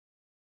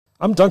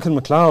I'm Duncan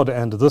McLeod,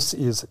 and this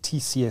is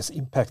TCS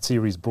Impact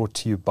Series brought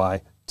to you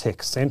by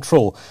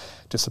TechCentral.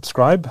 To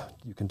subscribe,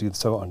 you can do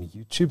so on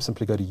YouTube.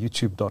 Simply go to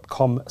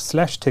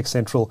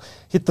youtube.com/TechCentral,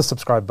 hit the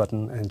subscribe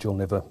button, and you'll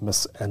never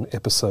miss an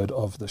episode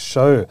of the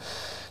show.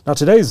 Now,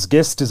 today's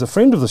guest is a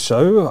friend of the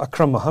show.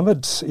 Akhram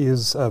Mohamed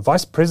is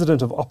Vice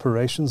President of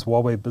Operations,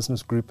 Huawei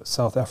Business Group,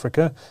 South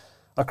Africa.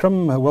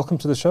 Akhram, welcome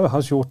to the show.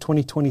 How's your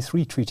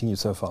 2023 treating you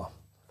so far?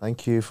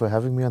 Thank you for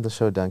having me on the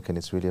show, Duncan.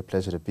 It's really a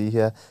pleasure to be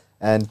here.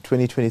 And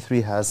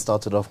 2023 has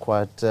started off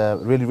quite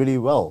really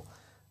well.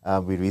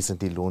 We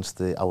recently launched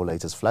our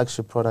latest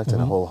flagship product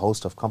and a whole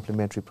host of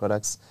complementary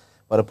products.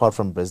 But apart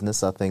from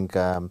business, I think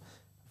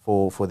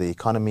for the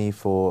economy,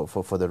 for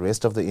the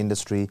rest of the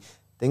industry,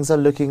 things are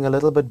looking a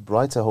little bit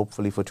brighter,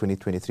 hopefully, for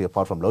 2023,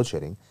 apart from load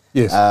shedding.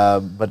 Yes.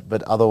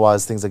 But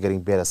otherwise, things are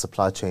getting better.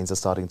 Supply chains are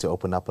starting to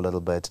open up a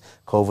little bit.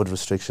 COVID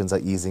restrictions are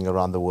easing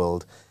around the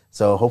world.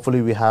 So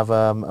hopefully we have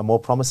a more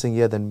promising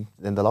year than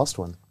the last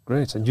one.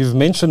 Great. And you've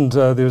mentioned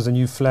there's a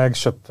new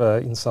flagship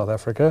in South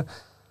Africa.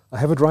 I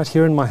have it right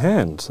here in my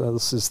hand.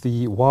 This is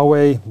the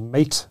Huawei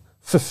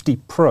Mate50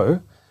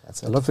 Pro.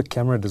 That's it. I love the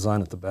camera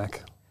design at the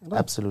back.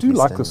 Absolutely I do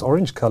like stunning. this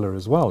orange color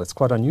as well. It's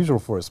quite unusual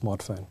for a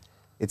smartphone.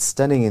 It's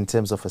stunning in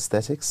terms of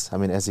aesthetics. I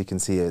mean, as you can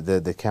see,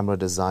 the camera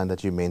design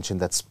that you mentioned,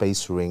 that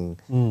space ring,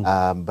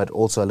 but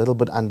also a little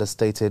bit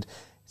understated.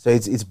 So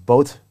it's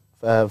both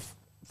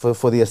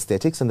for the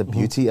aesthetics and the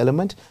beauty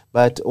element,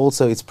 but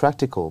also it's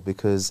practical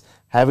because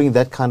having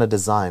that kind of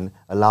design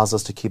allows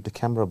us to keep the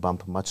camera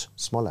bump much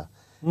smaller.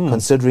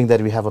 Considering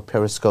that we have a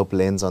periscope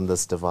lens on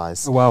this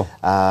device. Wow.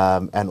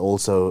 And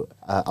also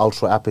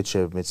ultra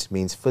aperture, which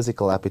means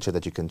physical aperture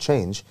that you can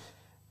change.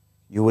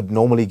 You would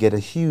normally get a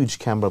huge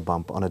camera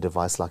bump on a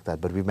device like that,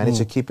 but we managed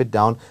to keep it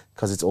down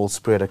because it's all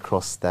spread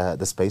across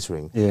the space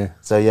ring. Yeah.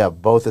 So yeah,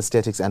 both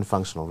aesthetics and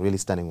functional, really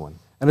stunning one.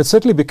 And it's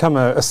certainly become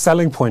a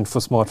selling point for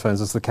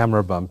smartphones is the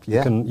camera bump.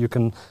 They're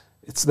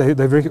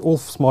very, all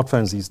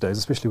smartphones these days,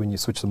 especially when you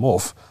switch them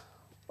off,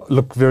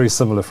 look very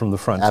similar from the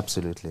front.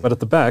 Absolutely. But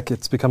at the back,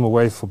 it's become a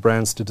way for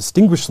brands to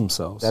distinguish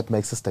themselves. That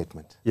makes a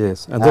statement.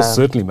 Yes, and this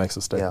certainly makes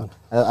a statement.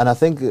 Yeah. And I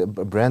think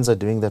brands are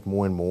doing that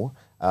more and more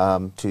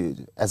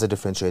as a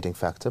differentiating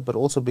factor, but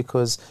also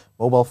because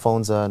mobile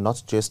phones are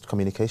not just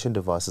communication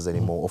devices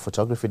anymore or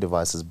photography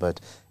devices, but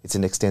it's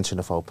an extension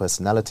of our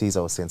personalities,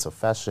 our sense of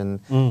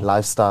fashion,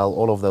 lifestyle,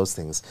 all of those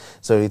things.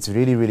 So it's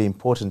really, really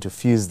important to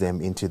fuse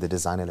them into the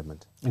design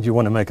element. And you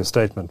want to make a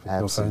statement with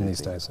your phone these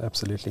days,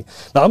 absolutely.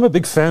 Now, I'm a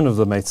big fan of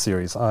the Mate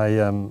series. I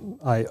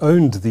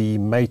owned the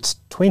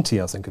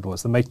Mate20, I think it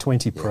was, the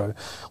Mate20 Pro,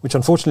 which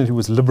unfortunately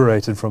was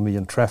liberated from me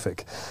in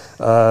traffic.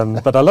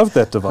 But I loved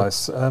that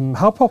device.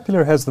 How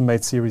popular has the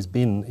Mate series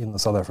been in the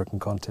South African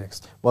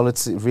context? Well,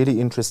 it's really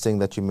interesting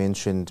that you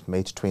mentioned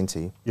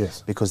Mate20,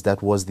 yes, because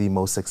that was the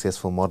most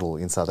successful model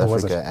in South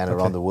Africa and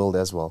around the world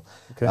as well.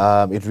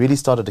 Okay. It really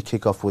started to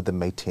kick off with the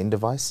Mate10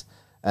 device.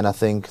 And I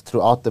think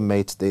throughout the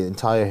Mate, the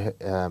entire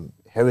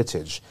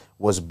heritage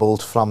was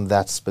built from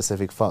that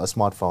specific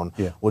smartphone,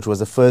 which was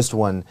the first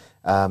one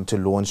to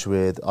launch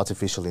with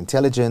artificial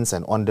intelligence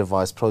and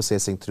on-device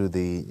processing through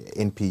the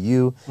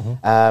NPU.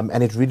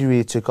 And it really,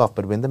 really took off.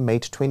 But when the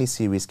Mate20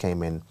 series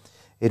came in,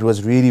 it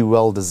was really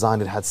well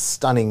designed. It had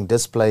stunning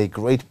display,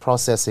 great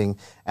processing,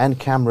 and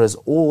cameras,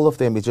 all of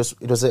them. It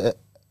was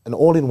an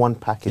all-in-one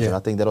package, and I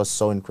think that was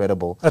so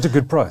incredible. At a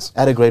good price.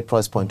 At a great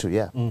price point too,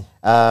 yeah.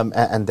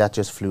 And that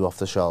just flew off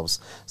the shelves.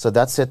 So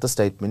that set the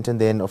statement,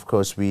 and then, of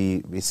course,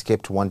 we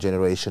skipped one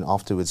generation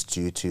afterwards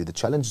due to the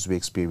challenges we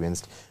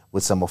experienced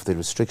with some of the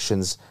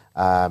restrictions,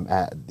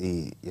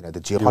 the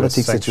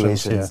geopolitical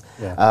situations.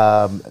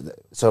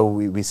 So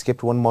we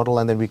skipped one model,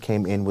 and then we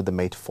came in with the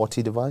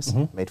Mate40 device,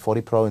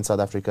 Mate40 Pro in South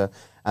Africa,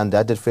 and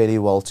that did fairly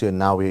well too. And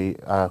now we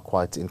are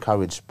quite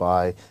encouraged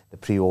by the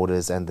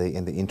pre-orders and the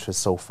interest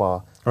so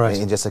far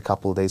in just a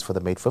couple of days for the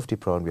Mate50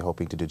 Pro, and we're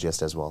hoping to do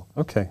just as well.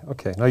 Okay.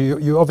 Now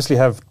you obviously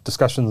have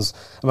discussions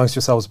amongst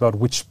yourselves about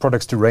which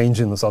products to range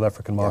in the South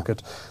African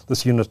market.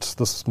 This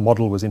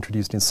model was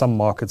introduced in some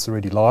markets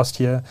already last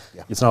year.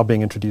 It's now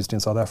being introduced in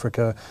South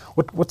Africa.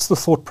 What's the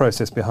thought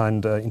process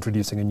behind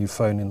introducing a new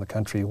phone in the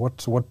country?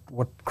 What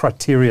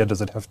criteria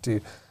does it have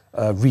to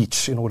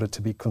reach in order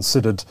to be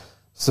considered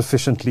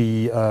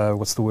sufficiently,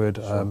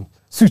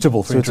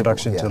 suitable for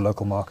introduction to a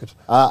local market?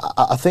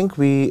 I think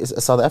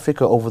South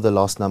Africa over the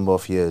last number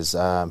of years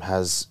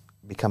has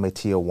become a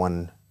tier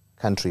 1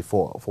 country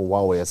for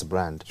Huawei as a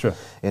brand. Sure.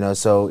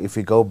 So if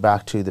we go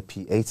back to the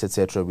P8,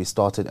 etc., we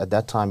started at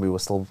that time, we were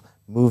still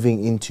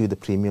moving into the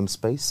premium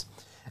space.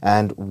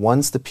 And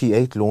once the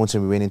P8 launched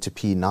and we went into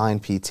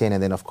P9, P10,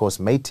 and then of course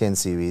Mate10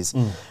 series,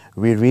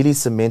 we really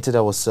cemented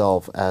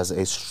ourselves as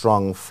a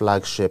strong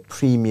flagship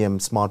premium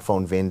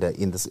smartphone vendor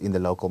in the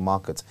local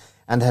market.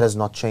 And that has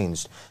not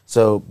changed.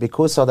 So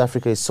because South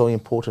Africa is so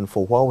important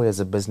for Huawei as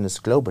a business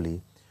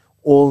globally,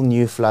 all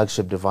new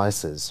flagship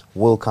devices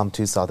will come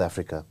to South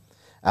Africa.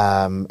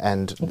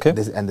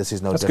 This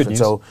is no different.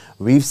 So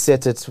we've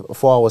set it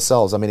for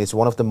ourselves. I mean, it's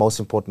one of the most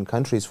important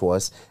countries for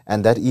us,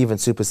 and that even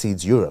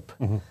supersedes Europe.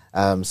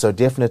 So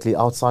definitely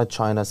outside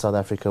China, South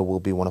Africa will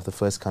be one of the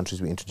first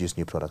countries we introduce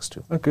new products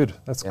to. Oh, good.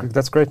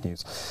 That's great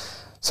news.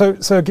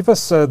 So give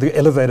us the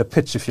elevator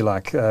pitch, if you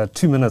like,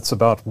 2 minutes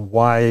about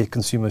why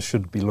consumers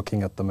should be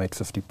looking at the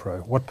Mate50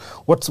 Pro. What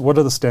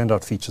are the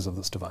standout features of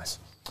this device?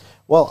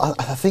 Well,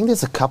 I think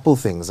there's a couple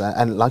things,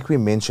 and like we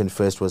mentioned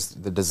first was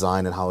the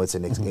design and how it's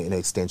an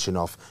extension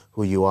of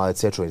who you are,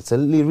 etc. It's a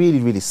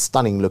really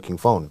stunning looking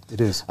phone. It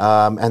is.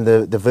 And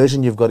the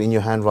version you've got in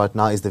your hand right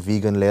now is the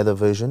vegan leather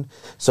version.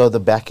 So the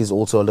back is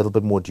also a little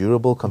bit more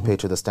durable compared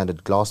to the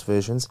standard glass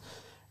versions.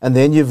 And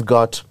then you've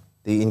got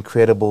the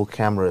incredible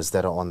cameras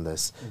that are on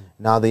this.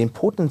 Now, the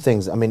important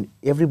things, I mean,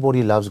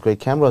 everybody loves great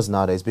cameras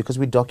nowadays because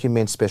we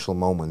document special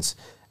moments.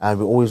 And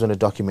we always want to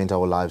document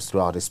our lives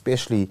throughout,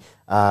 especially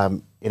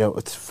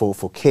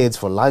for kids,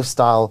 for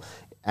lifestyle,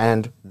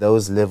 and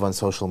those live on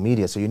social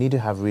media. So you need to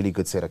have really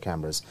good set of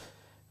cameras.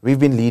 We've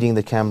been leading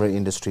the camera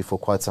industry for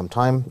quite some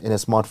time in a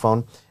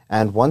smartphone.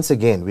 And once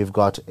again, we've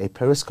got a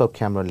periscope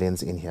camera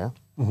lens in here.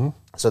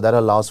 So that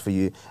allows for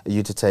you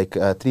to take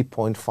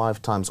 3.5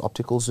 times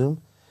optical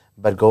zoom,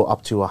 but go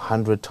up to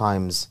 100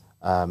 times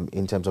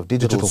in terms of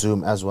digital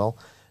zoom as well.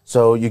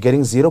 So you're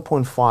getting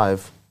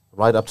 0.5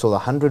 right up to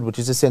 100, which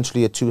is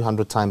essentially a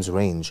 200 times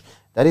range.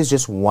 That is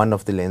just one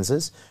of the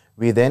lenses.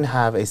 We then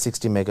have a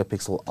 60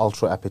 megapixel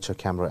Ultra Aperture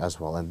camera as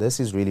well, and this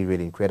is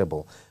really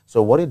incredible.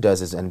 So what it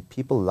does is, and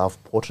people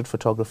love portrait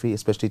photography,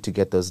 especially to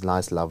get those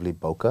nice, lovely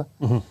bokeh,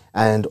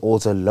 and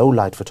also low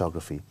light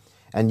photography.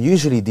 And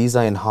usually these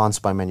are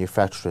enhanced by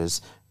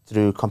manufacturers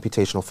through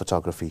computational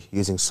photography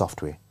using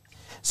software.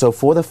 So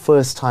for the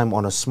first time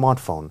on a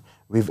smartphone,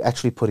 we've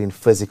actually put in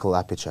physical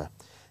aperture.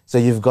 So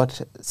you've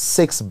got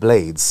 6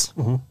 blades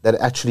that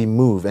actually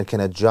move and can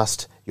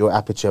adjust your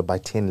aperture by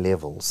 10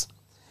 levels.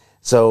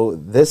 So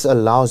this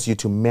allows you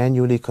to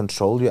manually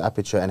control your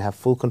aperture and have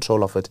full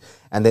control of it,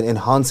 and then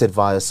enhance it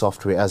via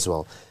software as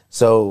well.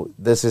 So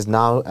this is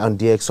now on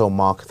DxO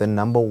Mark, the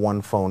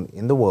 #1 phone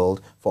in the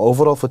world for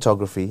overall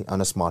photography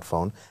on a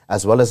smartphone,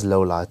 as well as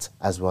low light,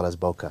 as well as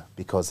bokeh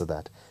because of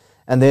that.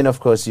 And then, of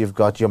course, you've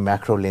got your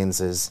macro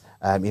lenses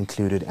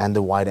included and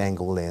the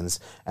wide-angle lens.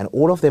 And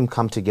all of them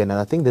come together.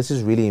 And I think this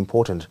is really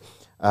important,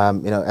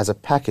 as a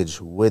package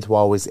with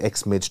Huawei's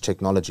XMAGE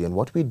technology. And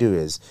what we do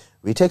is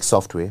we take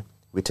software,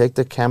 we take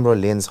the camera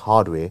lens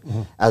hardware,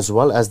 as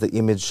well as the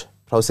image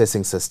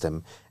processing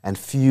system, and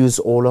fuse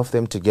all of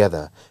them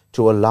together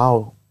to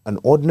allow an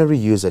ordinary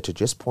user to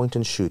just point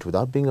and shoot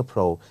without being a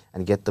pro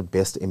and get the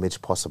best image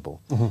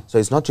possible. So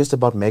it's not just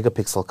about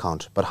megapixel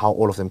count, but how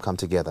all of them come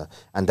together.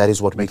 And that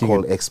is what we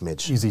call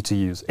XMAGE. Easy to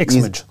use.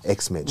 XMAGE.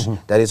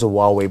 XMAGE. That is a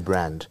Huawei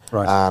brand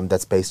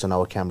that's based on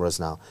our cameras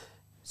now.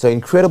 So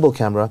incredible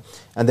camera.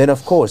 And then,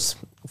 of course,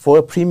 for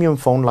a premium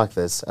phone like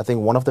this, I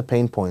think one of the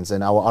pain points,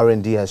 and our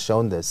R&D has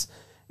shown this,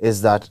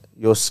 is that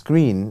your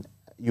screen,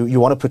 you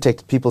want to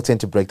protect, people tend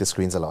to break the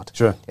screens a lot,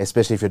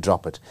 especially if you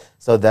drop it.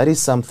 So that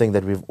is something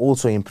that we've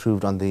also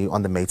improved on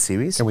the Mate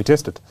series. Can we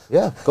test it?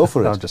 Yeah, go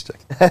for it. No, I'm just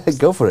checking.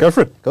 Go for it. Go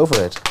for it. Go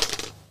for it.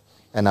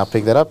 And I'll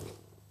pick that up.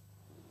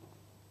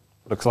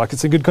 Looks like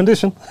it's in good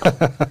condition.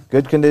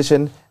 Good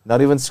condition,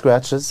 not even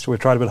scratches. Should we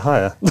try it a bit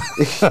higher?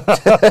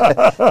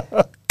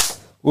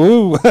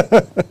 Ooh,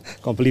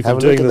 can't believe I'm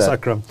doing this,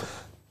 Akhram.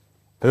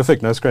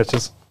 Perfect, no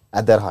scratches.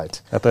 At that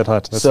height. At that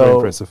height, that's very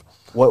impressive.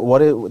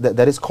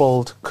 That is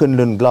called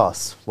Kunlun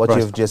Glass, what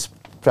you've just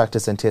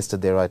practiced and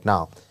tested there right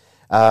now.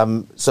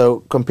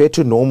 So compared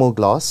to normal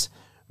glass,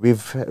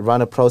 we've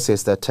run a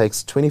process that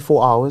takes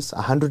 24 hours,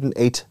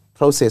 108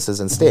 processes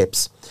and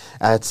steps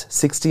at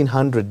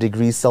 1600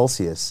 degrees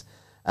Celsius.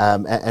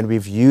 And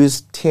we've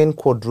used 10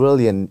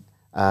 quadrillion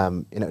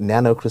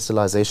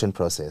nanocrystallization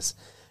process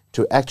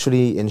to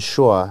actually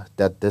ensure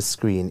that this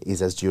screen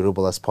is as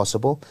durable as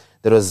possible.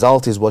 The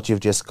result is what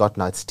you've just got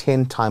now. It's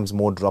 10 times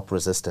more drop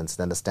resistance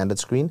than the standard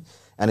screen.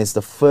 And it's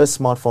the first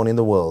smartphone in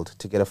the world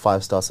to get a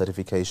 5-star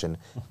certification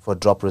for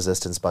drop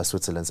resistance by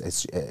Switzerland's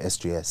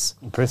SGS.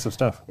 Impressive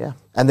stuff. Yeah.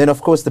 And then,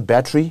 of course, the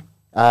battery.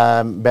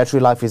 Battery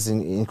life is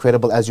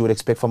incredible, as you would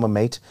expect from a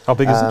Mate. How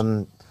big is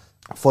it?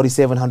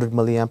 4,700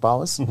 milliamp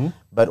hours,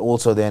 but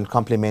also then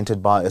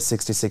complemented by a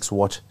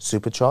 66-watt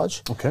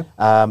supercharge,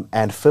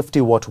 and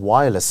 50-watt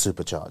wireless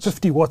supercharge.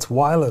 50 watts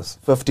wireless?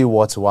 50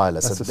 watts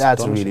wireless. That's, so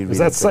that's really Is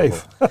that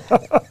safe?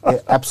 Yeah,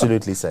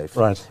 absolutely safe.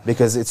 Right.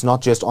 Because it's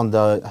not just on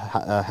the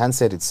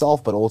handset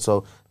itself, but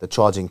also the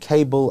charging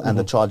cable and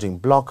the charging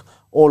block.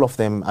 All of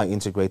them are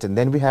integrated. And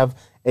then we have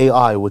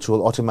AI, which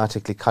will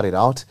automatically cut it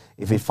out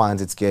if it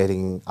finds it's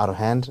getting out of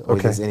hand or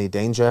if there's any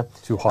danger,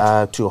 too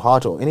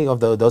hot or any of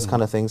those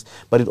kind of things.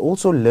 But it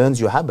also learns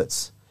your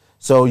habits.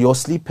 So your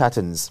sleep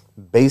patterns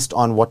based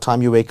on what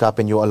time you wake up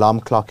and your alarm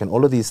clock and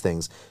all of these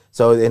things.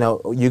 So,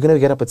 you're going to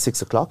get up at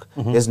 6 o'clock.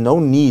 There's no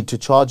need to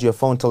charge your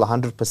phone till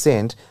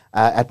 100%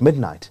 at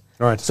midnight.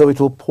 Right. So it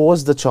will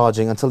pause the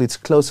charging until it's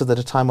closer to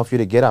the time of you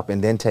to get up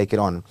and then take it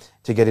on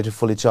to get it to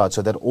fully charge.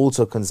 So that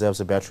also conserves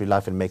the battery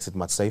life and makes it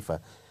much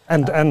safer.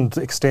 And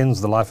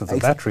extends the life of the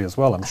battery as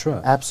well, I'm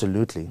sure.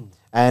 Absolutely.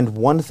 And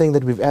one thing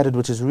that we've added,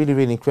 which is really,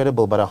 really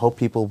incredible, but I hope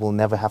people will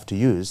never have to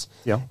use,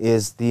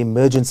 is the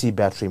emergency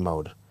battery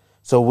mode.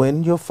 So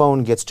when your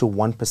phone gets to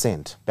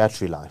 1%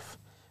 battery life,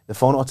 the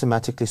phone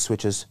automatically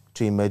switches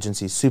to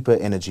emergency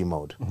SuperEnergy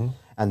mode.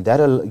 And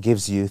that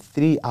gives you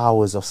 3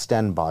 hours of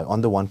standby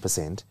on the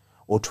 1%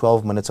 or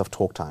 12 minutes of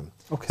talk time.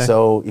 Okay.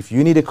 So if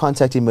you need to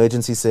contact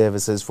emergency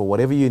services for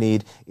whatever you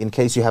need, in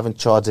case you haven't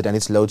charged it and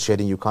it's load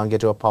shedding, you can't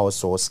get to a power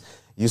source,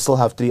 you still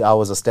have 3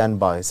 hours of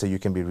standby so you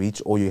can be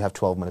reached, or you have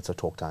 12 minutes of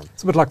talk time.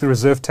 It's a bit like the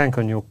reserve tank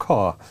on your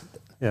car.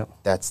 Yeah,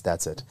 that's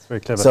it. It's very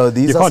clever. So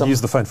these you can't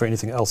use the phone for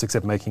anything else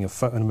except making an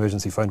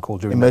emergency phone call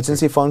during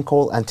emergency phone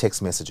call and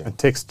text messaging. And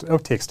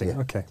texting. Yeah,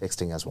 okay,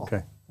 texting as well.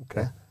 Okay,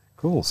 Yeah.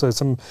 Cool. So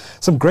some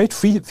great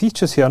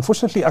features here.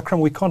 Unfortunately, Akhram,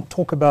 we can't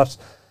talk about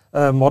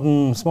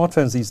modern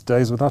smartphones these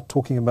days without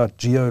talking about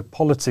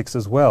geopolitics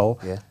as well.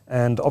 Yeah.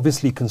 And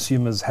obviously,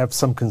 consumers have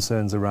some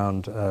concerns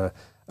around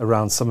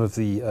some of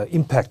the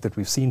impact that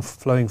we've seen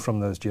flowing from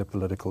those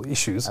geopolitical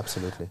issues.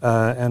 Absolutely.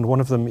 And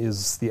one of them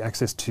is the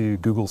access to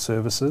Google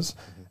services,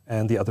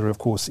 and the other, of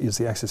course, is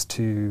the access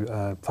to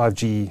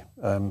 5G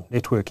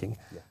networking.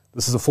 Yeah.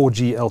 This is a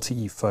 4G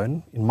LTE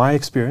phone. In my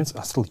experience,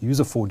 I still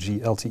use a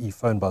 4G LTE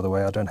phone, by the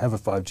way. I don't have a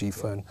 5G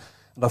phone,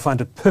 and I find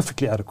it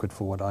perfectly adequate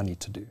for what I need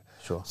to do.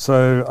 Sure.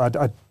 So,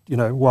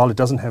 while it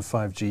doesn't have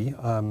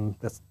 5G,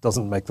 that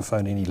doesn't make the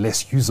phone any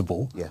less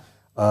usable. Yeah.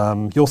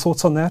 Your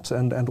thoughts on that,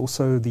 and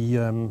also the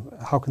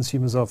how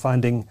consumers are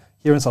finding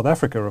here in South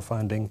Africa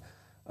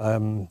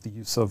the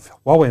use of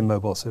Huawei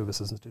mobile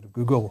services instead of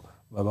Google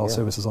mobile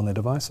services on their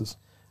devices?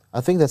 I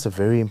think that's a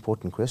very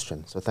important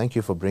question. So thank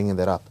you for bringing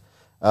that up.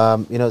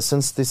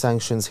 Since the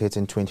sanctions hit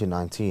in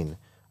 2019,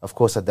 of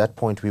course, at that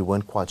point we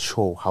weren't quite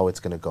sure how it's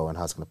going to go and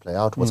how it's going to play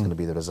out, what's going to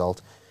be the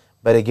result.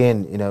 But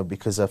again,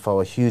 because of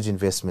our huge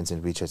investments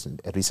in research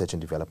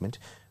and development,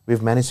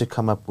 we've managed to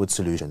come up with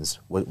solutions,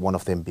 one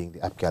of them being the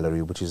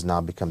AppGallery, which has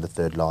now become the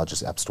third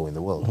largest app store in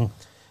the world.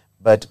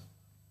 But,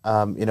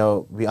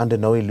 we're under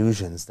no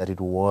illusions that it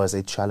was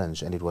a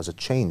challenge and it was a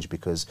change,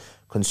 because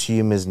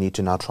consumers need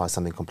to now try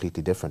something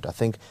completely different. I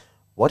think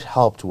what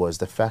helped was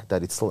the fact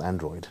that it's still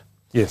Android.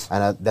 Yes.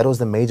 And that was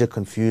the major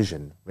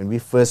confusion. When we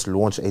first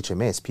launched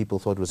HMS, people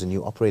thought it was a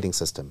new operating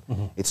system.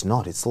 It's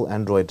not. It's still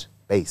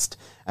Android-based.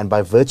 And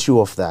by virtue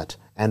of that,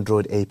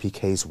 Android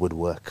APKs would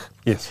work.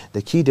 Yes.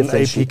 The key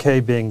differentiation...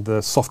 APK being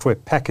the software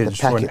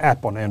package for an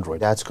app on Android.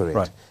 That's correct.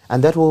 Right.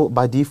 And that will,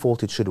 by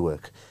default, it should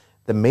work.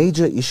 The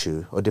major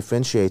issue or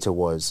differentiator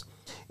was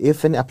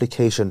if an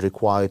application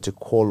required to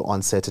call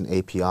on certain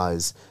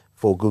APIs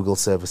for Google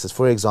services,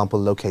 for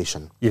example,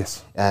 location.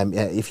 Yes.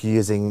 If you're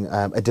using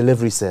a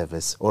delivery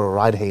service or a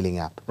ride-hailing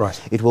app, right,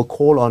 it will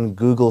call on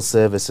Google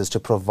services to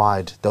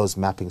provide those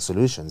mapping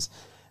solutions.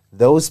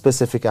 Those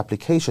specific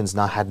applications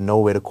now had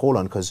nowhere to call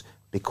on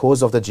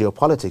because of the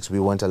geopolitics,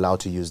 we weren't allowed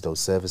to use those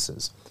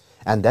services.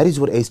 And that is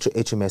what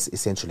HMS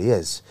essentially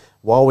is.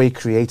 Huawei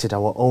created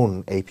our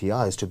own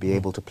APIs to be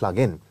able to plug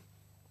in.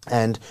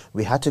 And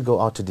we had to go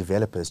out to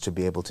developers to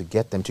be able to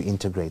get them to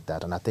integrate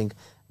that. And I think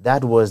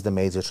that was the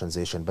major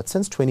transition. But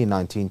since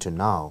 2019 to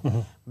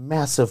now,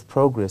 massive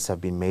progress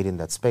have been made in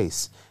that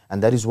space.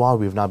 And that is why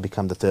we've now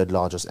become the third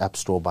largest app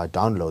store by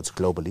downloads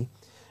globally.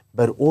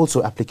 But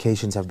also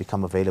applications have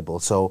become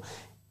available. So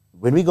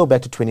when we go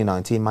back to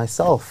 2019,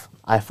 myself,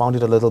 I found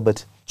it a little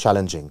bit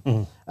challenging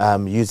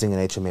using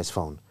an HMS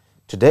phone.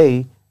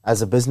 Today,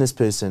 as a business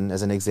person,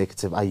 as an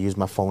executive, I use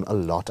my phone a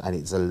lot, and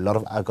it's a lot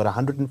of. I've got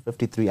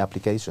 153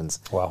 applications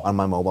on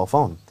my mobile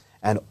phone,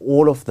 and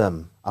all of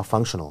them are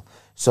functional.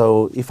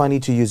 So if I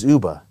need to use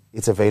Uber,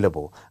 it's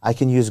available. I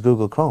can use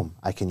Google Chrome.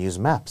 I can use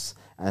Maps.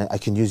 I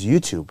can use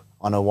YouTube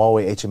on a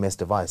Huawei HMS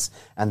device,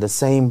 and the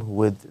same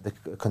with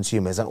the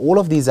consumers. And all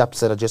of these apps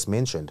that I just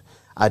mentioned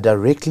are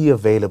directly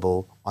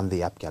available on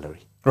the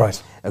AppGallery.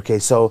 Right. Okay,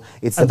 so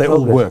it's and the they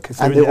all work. If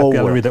they're in the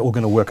AppGallery, they're all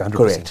going to work 100%.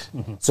 Correct.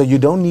 So you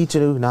don't need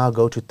to now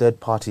go to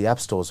third-party app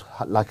stores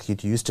like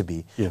it used to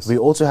be. Yes. We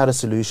also had a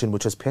solution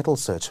which was Petal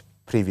Search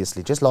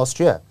previously, just last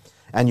year.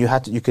 And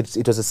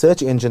it was a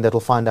search engine that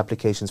will find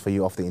applications for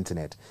you off the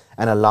internet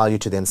and allow you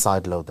to then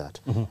sideload that.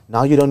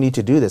 Now you don't need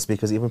to do this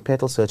because even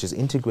Petal Search is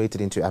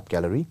integrated into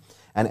AppGallery.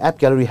 And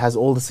AppGallery has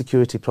all the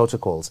security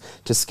protocols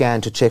to scan,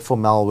 to check for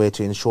malware,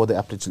 to ensure the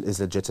app is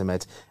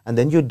legitimate. And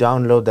then you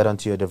download that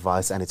onto your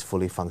device and it's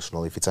fully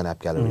functional if it's on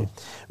AppGallery.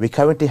 We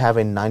currently have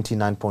a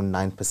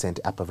 99.9%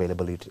 app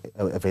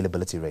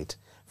availability rate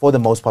for the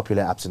most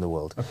popular apps in the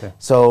world. Okay.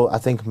 So I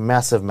think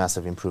massive,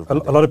 massive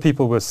improvement. A lot of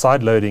people were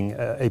sideloading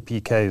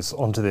APKs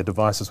onto their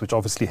devices, which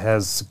obviously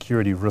has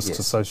security risks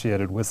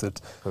associated with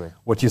it. Correct.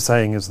 What you're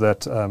saying is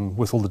that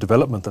with all the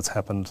development that's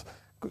happened,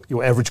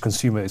 your average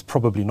consumer is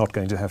probably not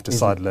going to have to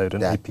sideload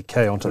an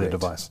APK onto their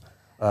device.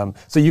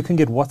 So you can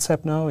get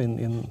WhatsApp now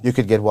in You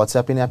could get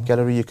WhatsApp in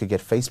AppGallery. You could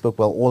get Facebook.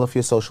 Well, all of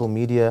your social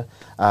media,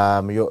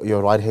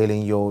 your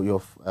ride-hailing,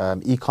 your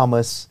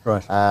e-commerce,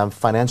 right.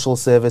 financial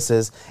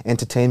services,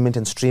 entertainment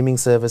and streaming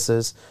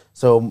services.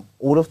 So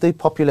all of the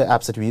popular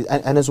apps that we use,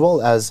 and as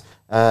well as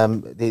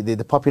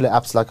the popular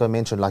apps like I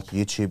mentioned, like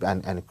YouTube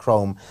and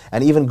Chrome,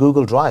 and even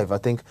Google Drive. I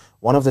think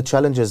one of the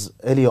challenges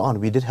earlier on,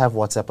 we did have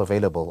WhatsApp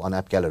available on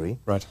AppGallery.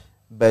 Right.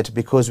 But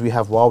because we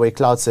have Huawei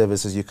cloud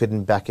services, you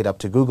couldn't back it up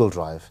to Google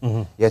Drive.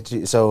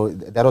 So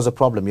that was a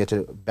problem. You had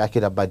to back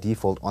it up by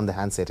default on the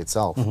handset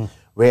itself.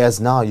 Whereas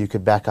now you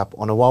could back up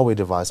on a Huawei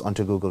device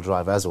onto Google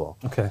Drive as well.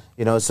 Okay.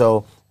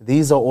 So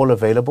these are all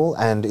available,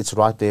 and it's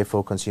right there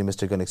for consumers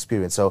to go and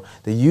experience. So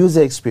the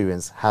user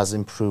experience has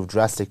improved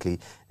drastically.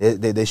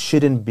 There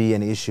shouldn't be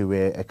an issue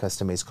where a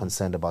customer is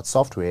concerned about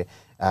software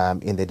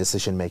in their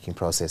decision-making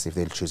process if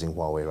they're choosing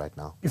Huawei right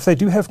now. If they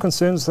do have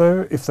concerns,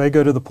 though, if they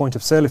go to the point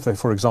of sale, if they,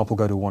 for example,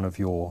 go to one of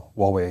your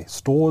Huawei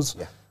stores,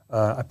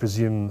 I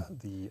presume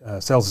the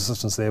sales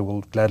assistants there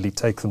will gladly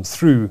take them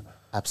through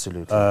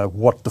absolutely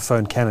what the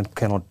phone can and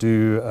cannot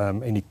do,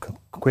 any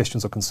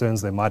questions or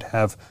concerns they might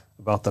have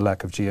about the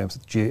lack of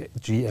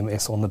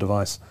GMS on the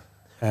device,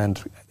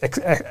 and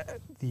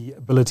the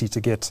ability to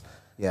get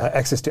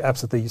access to apps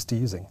that they're used to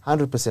using.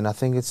 100%. I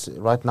think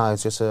right now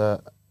it's just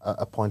a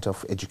point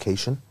of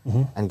education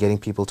and getting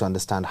people to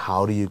understand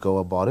how do you go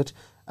about it.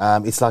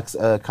 It's like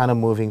kind of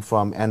moving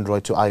from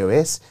Android to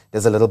iOS.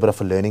 There's a little bit of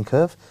a learning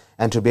curve.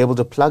 And to be able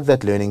to plug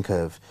that learning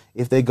curve,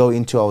 if they go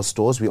into our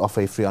stores, we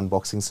offer a free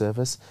unboxing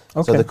service.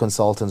 Okay. So the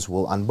consultants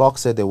will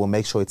unbox it. They will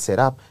make sure it's set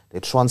up. They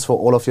transfer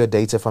all of your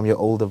data from your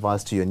old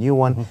device to your new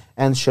one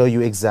and show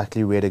you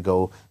exactly where to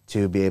go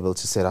to be able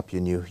to set up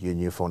your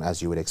new phone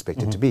as you would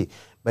expect it to be.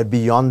 But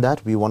beyond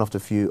that, we're one of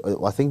the few,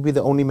 I think we're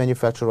the only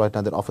manufacturer right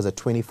now that offers a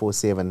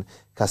 24/7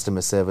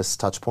 customer service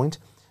touch point.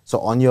 So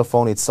on your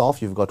phone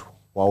itself, you've got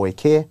Huawei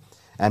Care,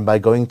 and by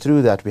going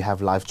through that, we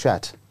have live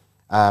chat.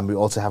 We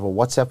also have a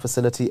WhatsApp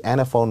facility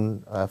and a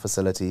phone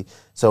facility.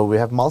 So we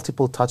have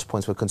multiple touch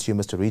points for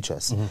consumers to reach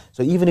us.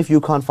 So even if you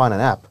can't find an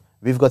app,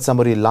 we've got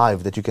somebody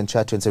live that you can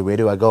chat to and say, where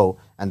do I go?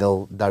 And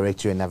they'll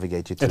direct you and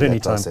navigate you through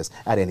that process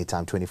at any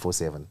time,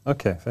 24/7.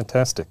 Okay,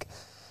 fantastic.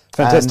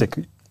 Fantastic.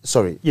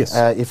 Sorry. Yes.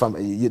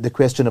 The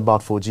question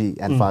about 4G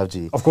and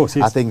 5G. Of course,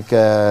 yes. I think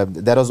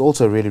that was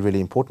also a really,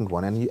 really important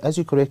one. And as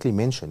you correctly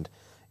mentioned,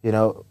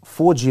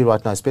 4G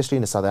right now, especially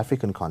in the South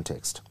African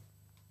context,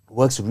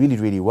 works really,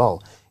 really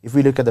well. If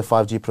we look at the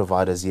 5G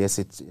providers, yes,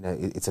 it's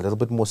a little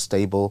bit more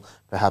stable,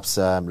 perhaps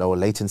lower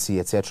latency,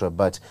 etc.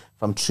 But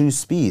from true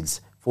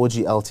speeds,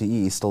 4G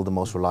LTE is still the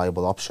most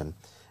reliable option.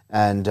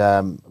 And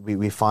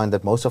we find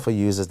that most of our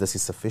users, this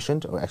is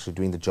sufficient or actually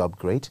doing the job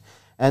great.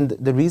 And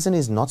the reason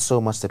is not so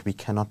much that we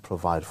cannot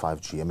provide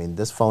 5G. I mean,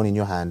 this phone in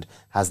your hand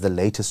has the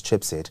latest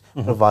chipset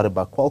provided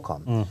by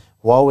Qualcomm.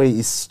 Huawei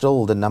is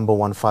still the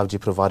 #1 5G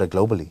provider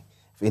globally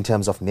in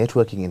terms of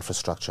networking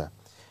infrastructure.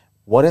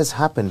 What has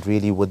happened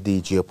really with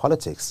the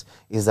geopolitics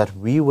is that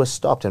we were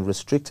stopped and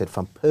restricted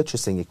from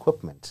purchasing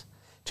equipment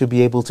to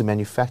be able to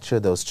manufacture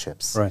those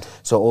chips. Right.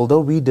 So although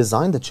we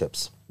designed the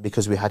chips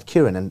because we had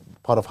Kirin and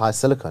part of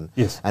HiSilicon,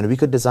 and we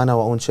could design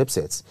our own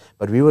chipsets,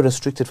 but we were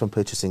restricted from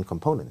purchasing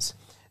components.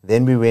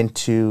 Then we went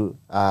to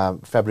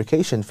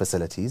fabrication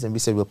facilities and we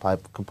said, we'll buy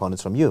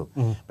components from you.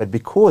 But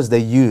because they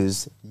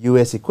use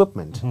US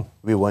equipment,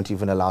 we weren't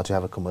even allowed to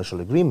have a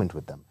commercial agreement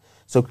with them.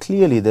 So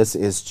clearly this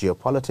is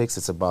geopolitics,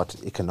 it's about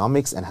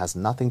economics and has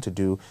nothing to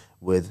do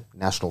with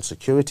national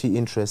security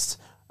interests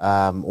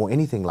or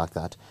anything like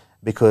that,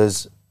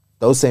 because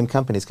those same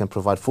companies can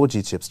provide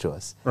 4G chips to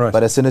us. Right.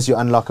 But as soon as you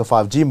unlock a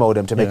 5G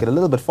modem to make it a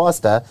little bit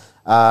faster,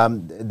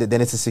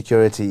 then it's a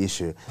security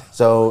issue.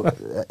 So,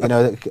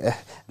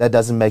 that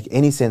doesn't make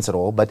any sense at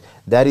all, but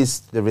that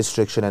is the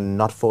restriction and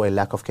not for a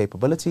lack of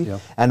capability. Yeah.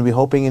 And we're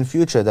hoping in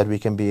future that we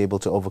can be able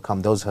to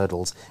overcome those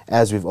hurdles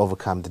as we've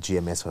overcome the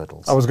GMS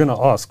hurdles. I was going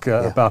to ask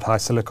about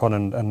HiSilicon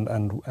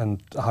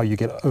and how you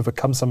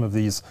overcome some of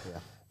these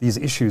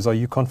issues. Are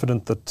you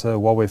confident that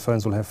Huawei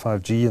phones will have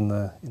 5G in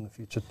the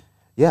future?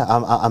 Yeah,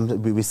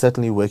 we're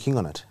certainly working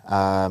on it.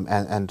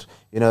 And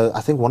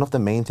I think one of the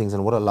main things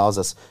and what allows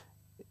us,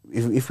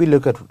 if we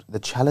look at the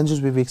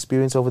challenges we've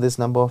experienced over this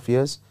number of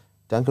years,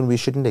 Duncan, we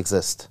shouldn't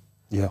exist.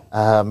 Yeah.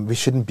 We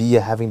shouldn't be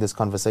here having this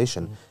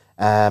conversation.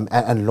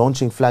 And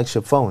launching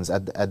flagship phones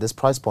at this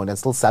price point and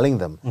still selling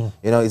them.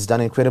 It's done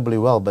incredibly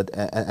well, but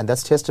and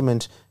that's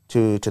testament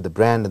to the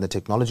brand and the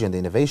technology and the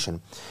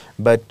innovation.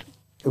 But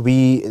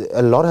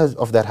a lot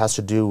of that has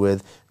to do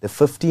with the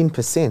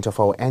 15% of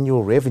our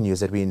annual revenues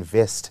that we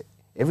invest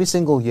every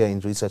single year in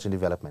research and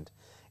development.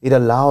 It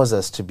allows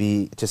us to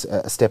be just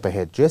a step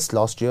ahead. Just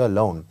last year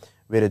alone,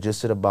 we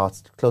registered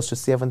about close to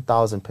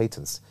 7,000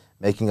 patents,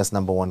 making us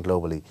 #1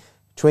 globally.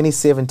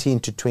 2017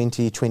 to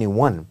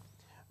 2021,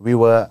 we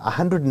were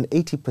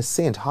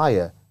 180%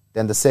 higher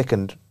than the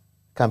second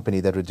company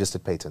that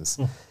registered patents.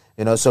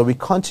 So we're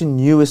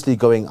continuously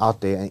going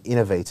out there and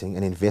innovating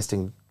and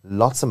investing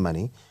lots of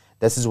money.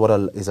 This is what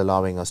is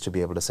allowing us to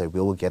be able to say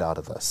we will get out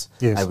of this,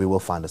 and we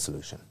will find a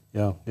solution.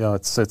 Yeah.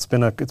 It's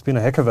been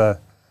a heck of a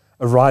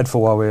a ride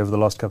for Huawei over the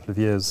last couple of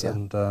years, Yeah.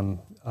 and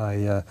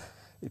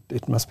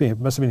it must have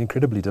been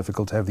incredibly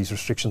difficult to have these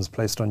restrictions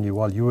placed on you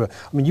while you were.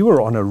 I mean, you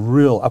were on a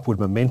real upward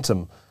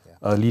momentum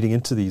leading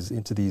into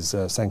these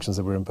sanctions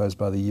that were imposed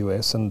by the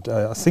US, and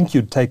I think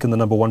you'd taken the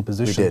 #1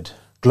 position. We did.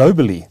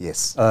 Globally.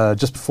 Yes.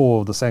 Just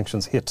before the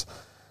sanctions hit.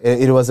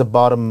 It was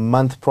about a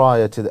month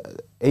prior to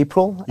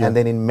April, Yeah. and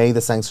then in May the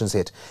sanctions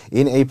hit.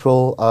 In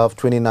April of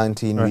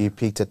 2019, Right. we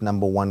peaked at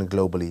 #1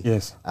 globally.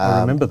 Yes,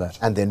 I remember that.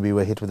 And then we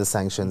were hit with the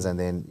sanctions, and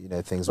then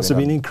things Must went have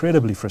been on.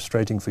 incredibly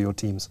frustrating for your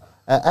teams.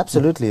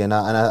 Absolutely, and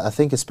I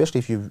think especially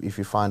if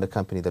you find a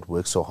company that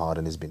works so hard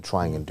and has been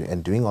trying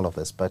and doing all of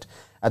this, but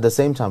at the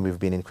same time we've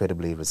been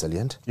incredibly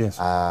resilient. Yes.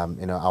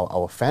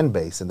 Our fan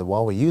base and the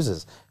Huawei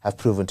users have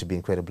proven to be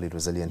incredibly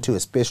resilient too,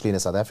 especially in a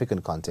South African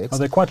context. Oh,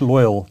 they're quite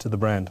loyal to the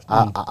brand.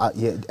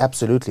 Yeah,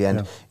 absolutely.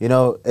 And,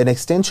 an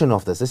extension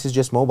of this is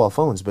just mobile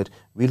phones, but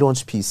we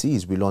launched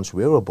PCs, we launched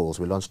wearables,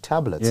 we launched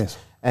tablets. Yes.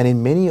 And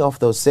in many of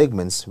those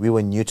segments, we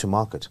were new to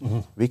market.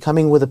 We're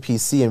coming with a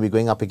PC and we're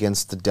going up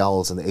against the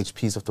Dells and the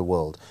HPs of the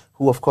world,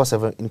 who of course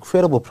have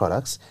incredible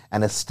products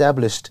and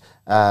established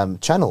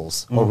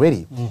channels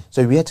already.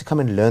 So we had to come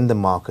and learn the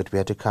market. We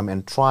had to come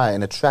and try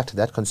and attract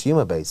that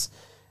consumer base.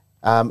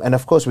 And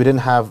of course, we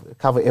didn't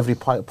cover every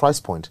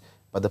price point,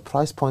 but the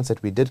price points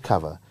that we did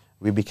cover,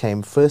 we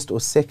became first or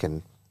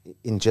second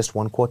in just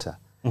 1 quarter.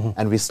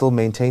 And we still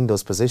maintained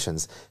those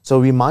positions. So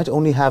we might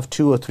only have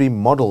 2 or 3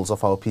 models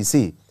of our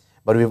PC,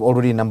 but we've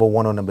already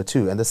 #1 or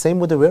 #2. And the same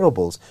with the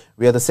wearables.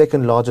 We are the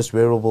second largest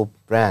wearable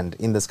brand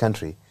in this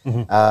country,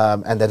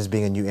 and that is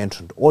being a new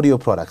entrant. Audio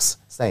products,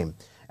 same.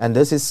 And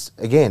this is,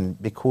 again,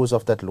 because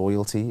of that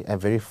loyalty,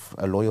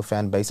 a loyal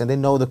fan base, and they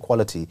know the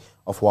quality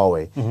of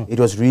Huawei. It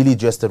was really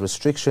just the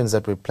restrictions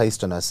that were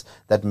placed on us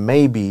that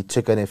maybe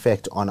took an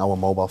effect on our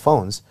mobile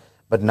phones.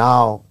 But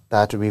now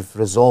that we've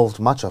resolved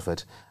much of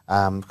it,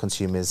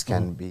 consumers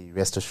can be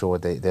rest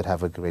assured they'd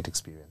have a great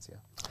experience. Yeah.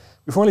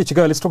 Before I let you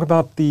go, let's talk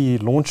about the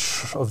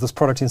launch of this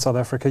product in South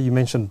Africa. You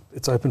mentioned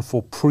it's open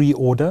for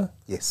pre-order.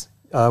 Yes.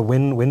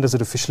 When does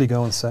it officially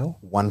go on sale?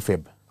 1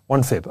 Feb.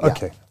 1 Feb, Yeah.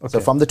 okay.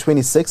 So from the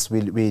 26th,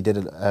 we did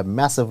a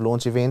massive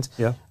launch event,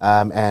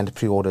 and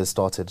pre-orders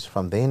started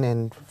from then,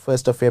 and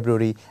 1st of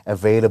February,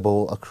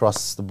 available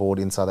across the board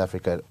in South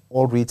Africa,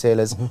 all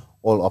retailers,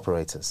 all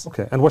operators.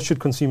 Okay, and what should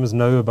consumers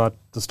know about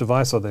this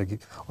device? Are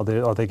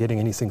they getting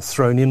anything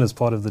thrown in as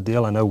part of the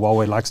deal? I know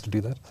Huawei likes to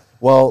do that.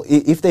 Well,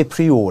 if they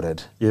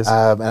pre-ordered, yes.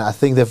 And I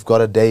think they've got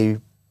a day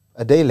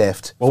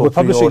left. Well, we're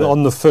publishing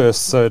on the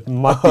 1st, so it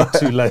might be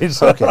too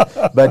late. Okay,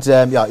 but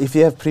if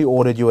you have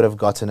pre-ordered, you would have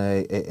gotten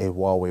a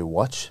Huawei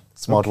watch,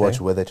 smartwatch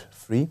with it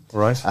free.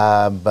 Right.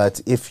 But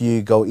if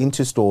you go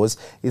into stores,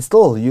 you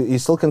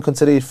still can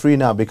consider it free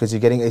now because you're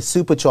getting a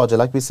supercharger.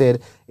 Like we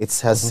said, it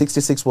has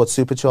 66 watt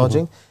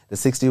supercharging. The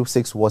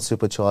 66 watt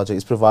supercharger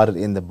is provided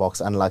in the box,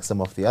 unlike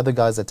some of the other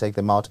guys that take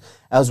them out,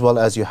 as well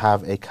as you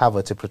have a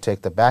cover to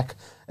protect the back.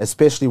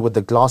 Especially with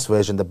the glass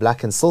version, the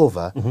black and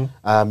silver,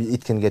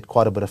 it can get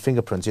quite a bit of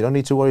fingerprints. You don't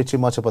need to worry too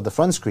much about the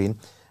front screen,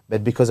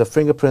 but because of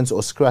fingerprints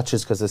or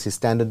scratches, because this is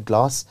standard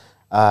glass,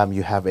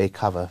 you have a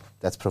cover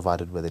that's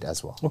provided with it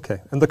as well.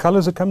 Okay, and the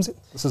colors it comes in?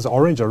 This is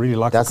orange. I really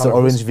like That's the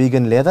color. the orange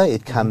vegan leather.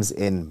 It comes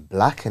in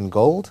black and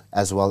gold,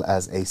 as well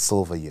as a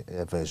silver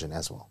version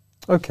as well.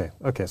 Okay.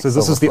 So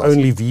this is the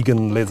only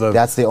vegan leather.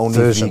 That's the only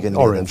version, vegan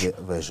orange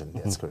leather version.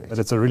 That's correct. But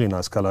it's a really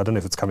nice color. I don't know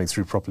if it's coming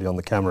through properly on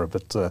the camera,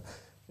 but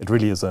it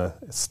really is a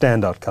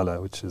standout color,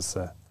 which is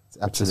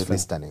absolutely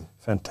stunning.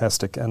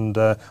 Fantastic. And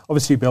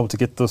obviously you'll be able to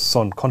get this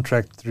on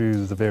contract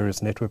through the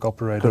various network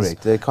operators.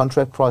 Correct. The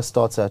contract price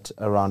starts at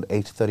around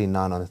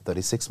 839 on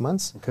 36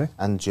 months,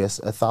 and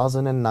just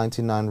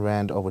 1,099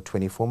 Rand over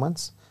 24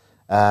 months.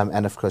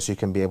 And of course, you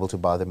can be able to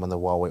buy them on the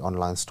Huawei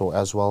online store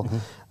as well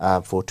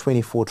for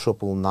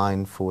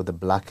 24,999 for the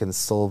black and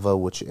silver,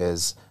 which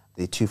is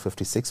the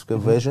 256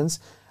 versions,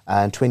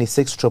 and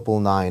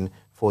 26,999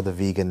 for the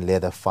vegan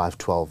leather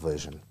 512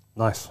 version.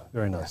 Nice,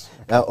 very nice.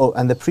 Okay.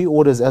 And the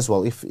pre-orders as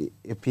well. If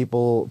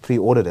people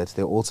pre-ordered it,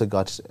 they also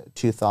got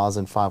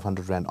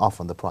 2,500 Rand off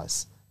on the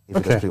price if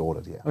it was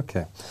pre-ordered. Yeah.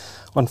 Okay.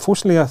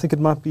 Unfortunately, I think it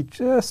might be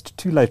just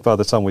too late by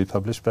the time we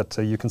publish, but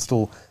you can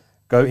still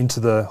go into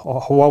the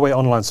Huawei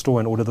online store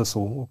and order this,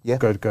 or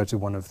go to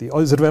one of the. Oh,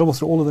 is it available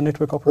through all of the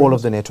network operators? All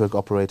of the network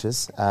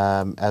operators,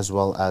 as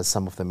well as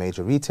some of the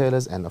major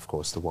retailers, and of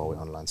course the Huawei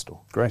online store.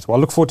 Great. Well, I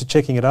look forward to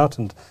checking it out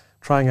and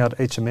trying out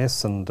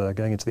HMS and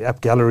going into the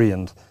AppGallery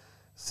and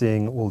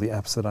seeing all the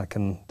apps that I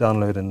can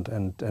download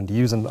and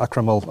use. And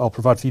Akhram, I'll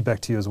provide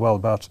feedback to you as well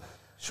about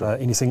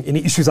any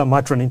issues I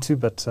might run into,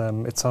 but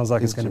it sounds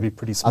like it's going to be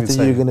pretty smooth. I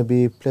think you're going to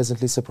be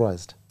pleasantly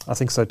surprised. I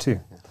think so too.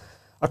 Yeah.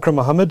 Akhram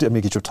Mohamed, let me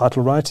get your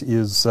title right,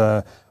 is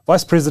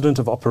Vice President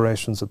of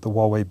Operations at the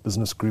Huawei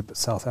Business Group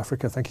South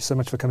Africa. Thank you so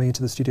much for coming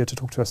into the studio to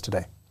talk to us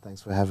today.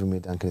 Thanks for having me,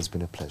 Duncan. It's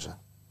been a pleasure.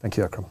 Thank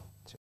you, Akhram.